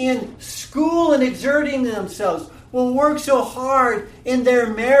hard in school and exerting themselves, will work so hard in their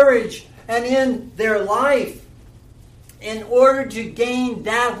marriage and in their life in order to gain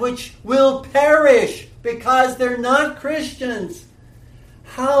that which will perish because they're not Christians.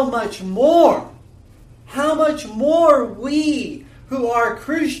 How much more we who are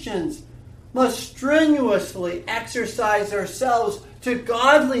Christians must strenuously exercise ourselves to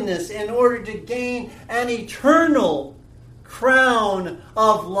godliness in order to gain an eternal crown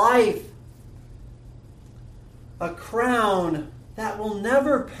of life. A crown that will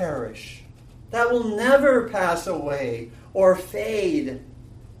never perish, that will never pass away or fade.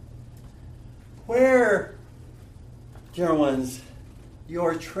 Where, dear ones,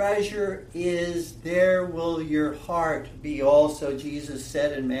 your treasure is, there will your heart be also, Jesus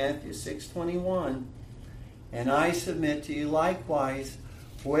said in Matthew 6:21. And I submit to you likewise,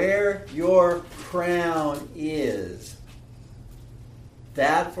 where your crown is,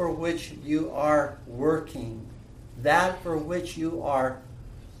 that for which you are working, that for which you are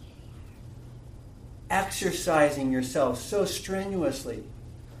exercising yourself so strenuously,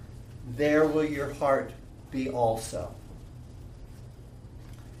 there will your heart be also.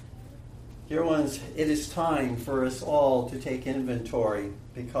 Dear ones, it is time for us all to take inventory,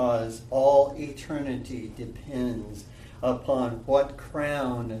 because all eternity depends upon what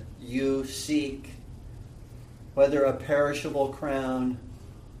crown you seek, whether a perishable crown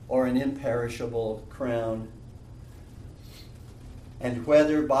or an imperishable crown, and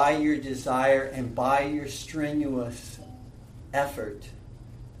whether by your desire and by your strenuous effort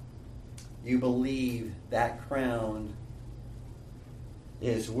you believe that crown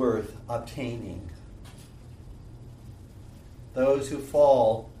is worth obtaining. Those who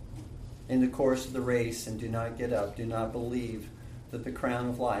fall in the course of the race and do not get up do not believe that the crown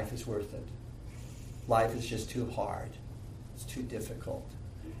of life is worth it. Life is just too hard. It's too difficult.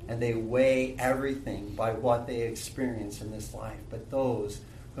 And they weigh everything by what they experience in this life. But those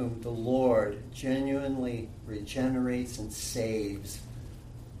whom the Lord genuinely regenerates and saves,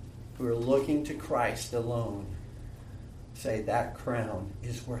 who are looking to Christ alone, say that crown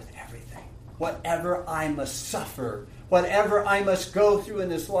is worth everything. Whatever I must suffer, whatever I must go through in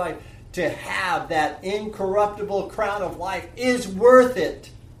this life, to have that incorruptible crown of life is worth it.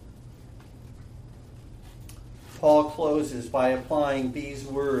 Paul closes by applying these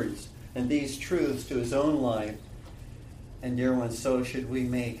words and these truths to his own life. And dear ones, so should we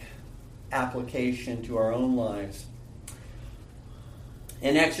make application to our own lives.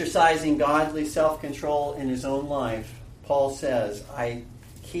 In exercising godly self-control in his own life, Paul says, I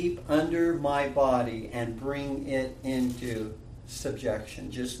keep under my body and bring it into subjection.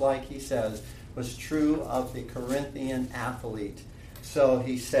 Just like he says was true of the Corinthian athlete. So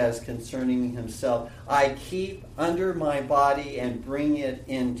he says concerning himself, I keep under my body and bring it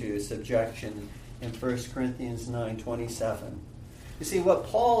into subjection in 1 Corinthians 9:27. You see, what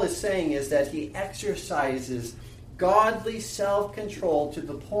Paul is saying is that he exercises godly self-control to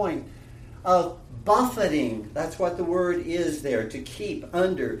the point of buffeting. That's what the word is there. To keep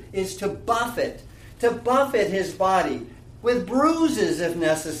under is to buffet his body. with bruises if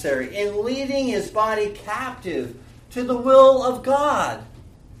necessary, in leading his body captive to the will of God.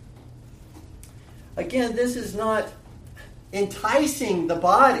 Again, this is not enticing the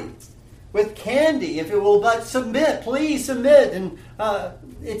body with candy, if it will but submit, please submit. And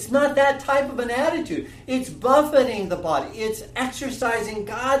it's not that type of an attitude. It's buffeting the body. It's exercising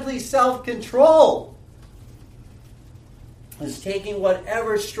godly self-control. It's taking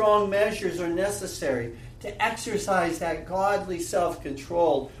whatever strong measures are necessary to exercise that godly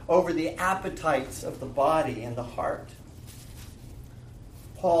self-control over the appetites of the body and the heart.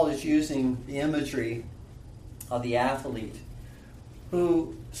 Paul is using the imagery of the athlete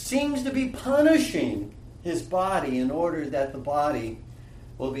who seems to be punishing his body in order that the body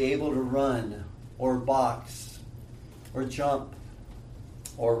will be able to run or box or jump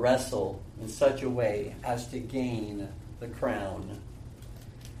or wrestle in such a way as to gain the crown.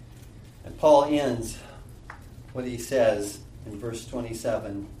 And Paul ends what he says in verse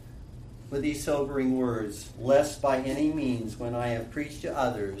 27 with these sobering words, lest by any means when I have preached to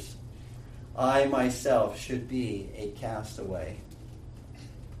others, I myself should be a castaway.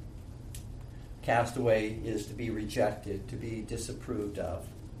 Castaway is to be rejected, to be disapproved of.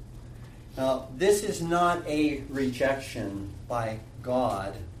 Now, this is not a rejection by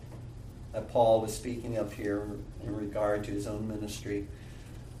God that Paul was speaking of here in regard to his own ministry,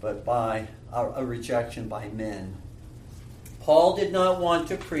 but by a rejection by men. Paul did not want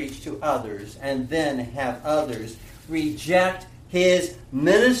to preach to others and then have others reject his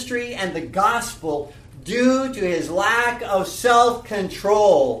ministry and the gospel due to his lack of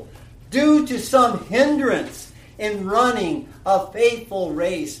self-control, due to some hindrance in running a faithful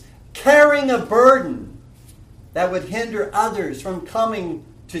race, carrying a burden that would hinder others from coming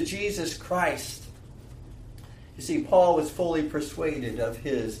to Jesus Christ. You see, Paul was fully persuaded of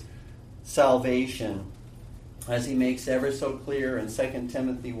his salvation, as he makes ever so clear in 2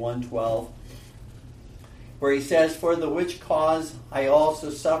 Timothy 1:12, where he says, for the which cause I also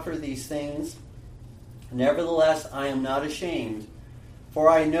suffer these things. Nevertheless, I am not ashamed, for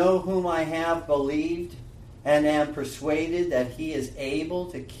I know whom I have believed, and am persuaded that he is able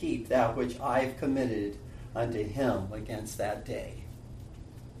to keep that which I have committed unto him against that day.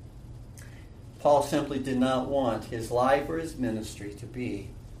 Paul simply did not want his life or his ministry to be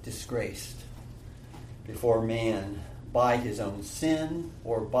disgraced before man by his own sin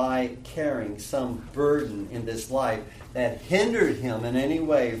or by carrying some burden in this life that hindered him in any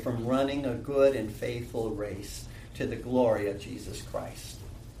way from running a good and faithful race to the glory of Jesus Christ.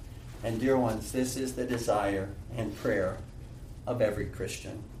 And dear ones, this is the desire and prayer of every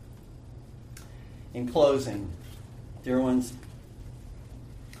Christian. In closing, dear ones,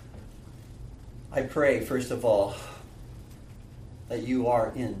 I pray, first of all, that you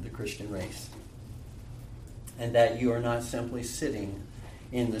are in the Christian race, and that you are not simply sitting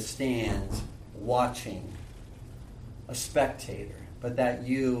in the stands watching, a spectator, but that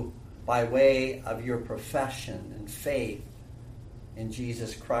you, by way of your profession and faith in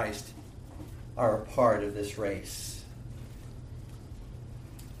Jesus Christ, are a part of this race.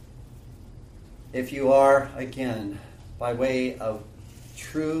 If you are, again, by way of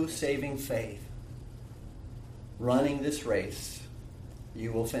true saving faith, running this race,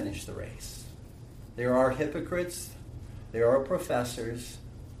 you will finish the race. There are hypocrites, there are professors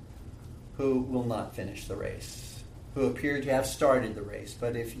who will not finish the race, who appear to have started the race.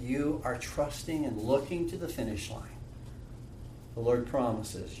 But if you are trusting and looking to the finish line, the Lord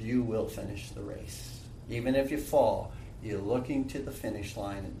promises you will finish the race. Even if you fall, you're looking to the finish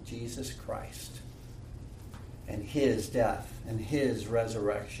line of Jesus Christ and his death and his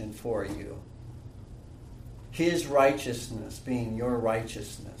resurrection for you. His righteousness being your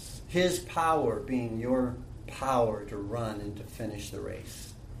righteousness. His power being your power to run and to finish the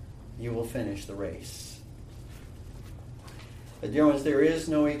race. You will finish the race. But dear ones, there is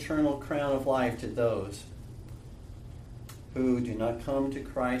no eternal crown of life to those who do not come to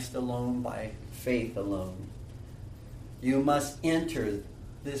Christ alone by faith alone. You must enter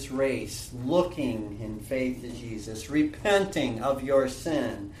this race looking in faith to Jesus, repenting of your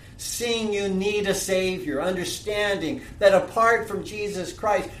sin, seeing you need a Savior, understanding that apart from Jesus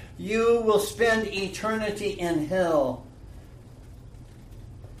Christ, you will spend eternity in hell.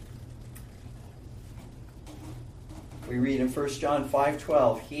 We read in 1 John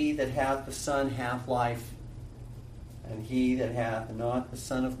 5:12, he that hath the Son hath life, and he that hath not the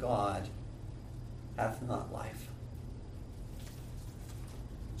Son of God hath not life.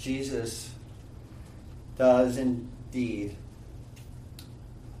 Jesus does indeed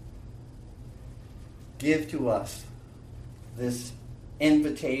give to us this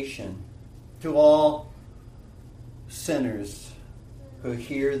invitation to all sinners who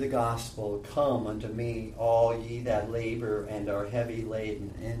hear the gospel, come unto me, all ye that labor and are heavy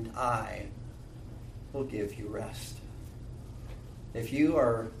laden, and I will give you rest. If you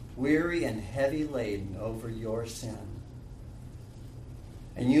are weary and heavy laden over your sin,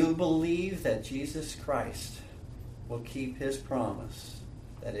 and you believe that Jesus Christ will keep his promise,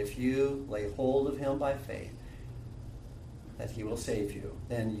 that if you lay hold of him by faith, that he will save you,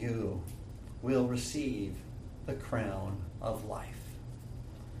 then you will receive the crown of life.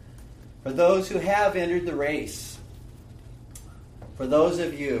 For those who have entered the race, for those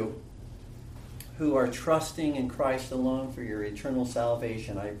of you who are trusting in Christ alone for your eternal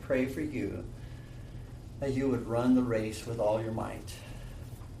salvation, I pray for you that you would run the race with all your might,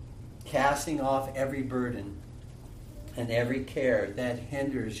 casting off every burden and every care that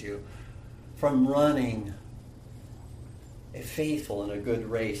hinders you from running a faithful and a good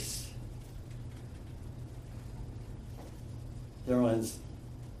race. Dear ones,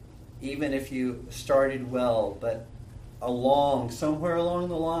 even if you started well, but somewhere along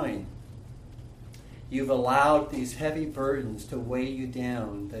the line, you've allowed these heavy burdens to weigh you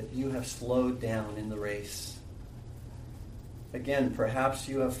down, that you have slowed down in the race. Again, perhaps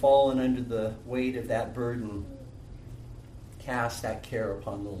you have fallen under the weight of that burden. Cast that care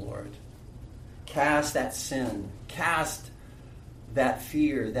upon the Lord. Cast that sin. Cast that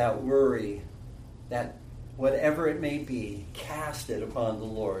fear, that worry, that whatever it may be, cast it upon the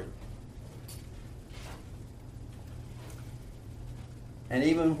Lord. And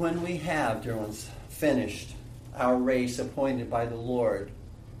even when we have, dear ones, finished our race appointed by the Lord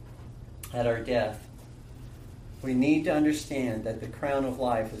at our death, we need to understand that the crown of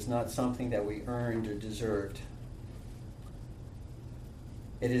life is not something that we earned or deserved.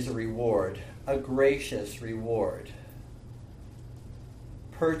 It is a reward, a gracious reward,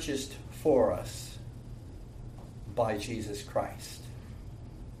 purchased for us by Jesus Christ.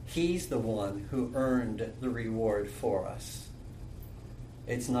 He's the one who earned the reward for us.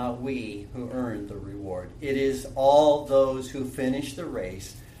 It's not we who earned the reward. It is all those who finish the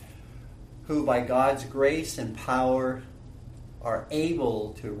race, who by God's grace and power are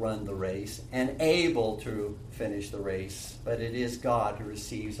able to run the race and able to finish the race. But it is God who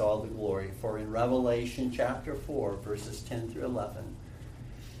receives all the glory. For in Revelation chapter 4, verses 10 through 11,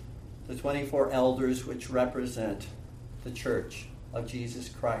 the 24 elders which represent the church of Jesus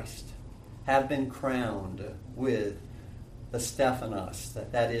Christ have been crowned with the Stephanos,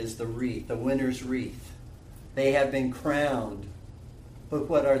 that is the wreath, the winner's wreath. They have been crowned. But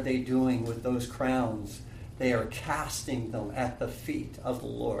what are they doing with those crowns? They are casting them at the feet of the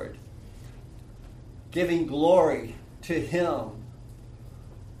Lord, giving glory to him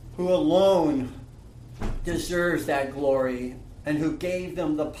who alone deserves that glory and who gave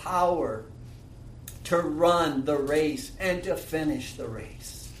them the power to run the race and to finish the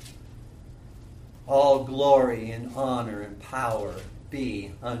race. All glory and honor and power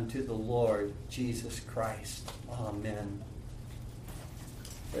be unto the Lord Jesus Christ. Amen.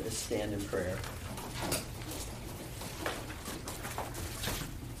 Let us stand in prayer.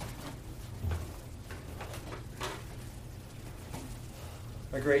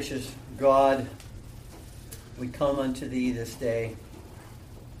 Our gracious God, we come unto Thee this day,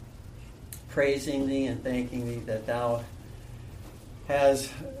 praising Thee and thanking Thee that Thou has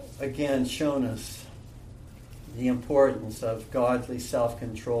again shown us the importance of godly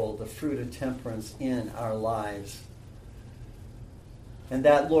self-control, the fruit of temperance in our lives. And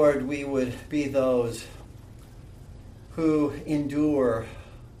that, Lord, we would be those who endure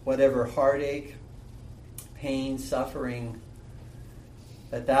whatever heartache, pain, suffering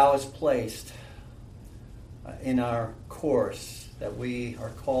that Thou hast placed in our course that we are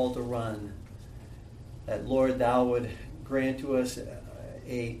called to run. That, Lord, Thou would grant to us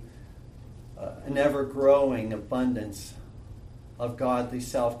an ever-growing abundance of godly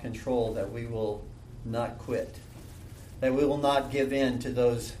self-control, that we will not quit, that we will not give in to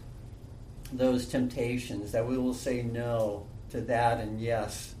those temptations, that we will say no to that and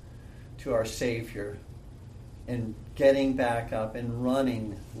yes to our Savior, and getting back up and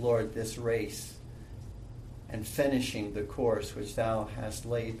running, Lord, this race and finishing the course which Thou hast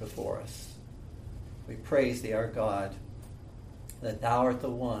laid before us. We praise Thee, our God, that Thou art the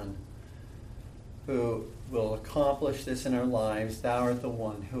one who will accomplish this in our lives. Thou art the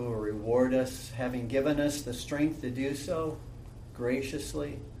one who will reward us, having given us the strength to do so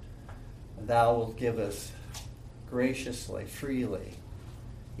graciously. Thou wilt give us graciously, freely,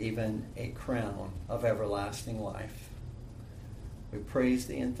 even a crown of everlasting life. We praise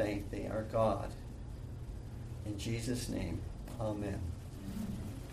Thee and thank Thee, our God. In Jesus' name, amen.